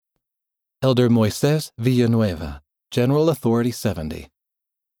Elder Moises Villanueva, General Authority 70.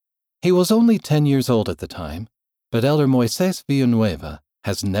 He was only 10 years old at the time, but Elder Moises Villanueva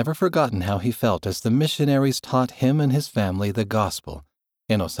has never forgotten how he felt as the missionaries taught him and his family the gospel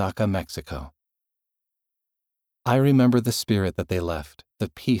in Osaka, Mexico. "I remember the spirit that they left, the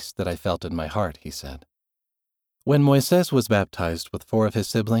peace that I felt in my heart," he said. When Moises was baptized with 4 of his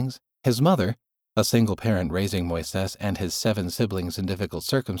siblings, his mother, a single parent raising Moises and his 7 siblings in difficult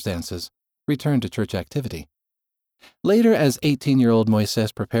circumstances, returned to church activity. Later, as 18-year-old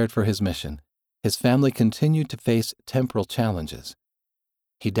Moises prepared for his mission, his family continued to face temporal challenges.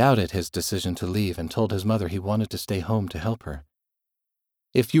 He doubted his decision to leave and told his mother he wanted to stay home to help her.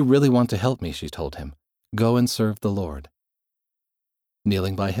 "If you really want to help me," she told him, "go and serve the Lord."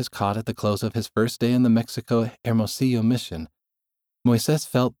 Kneeling by his cot at the close of his first day in the Mexico Hermosillo mission, Moises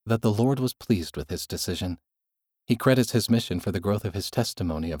felt that the Lord was pleased with his decision. He credits his mission for the growth of his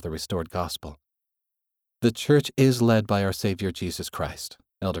testimony of the restored gospel. "The church is led by our Savior Jesus Christ,"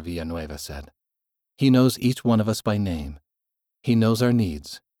 Elder Villanueva said. "He knows each one of us by name. He knows our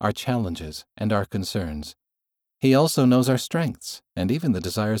needs, our challenges, and our concerns. He also knows our strengths and even the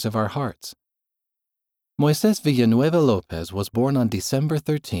desires of our hearts." Moises Villanueva Lopez was born on December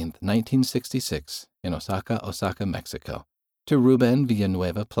 13, 1966, in Osaka, Mexico, to Ruben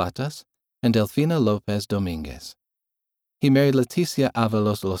Villanueva Platas and Delfina Lopez Dominguez. He married Leticia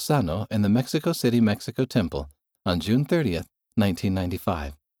Avalos Lozano in the Mexico City, Mexico Temple on June 30,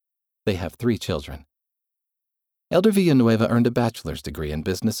 1995. They have 3 children. Elder Villanueva earned a bachelor's degree in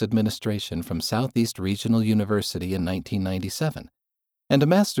business administration from Southeast Regional University in 1997 and a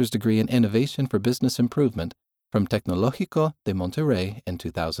master's degree in innovation for business improvement from Tecnológico de Monterrey in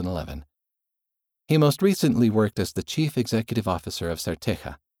 2011. He most recently worked as the chief executive officer of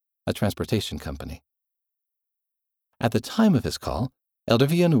Certeja, a transportation company. At the time of his call, Elder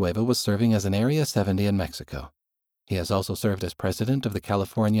Villanueva was serving as an Area 70 in Mexico. He has also served as president of the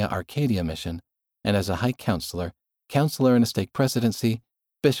California Arcadia Mission and as a high counselor, counselor in a stake presidency,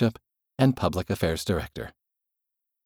 bishop, and public affairs director.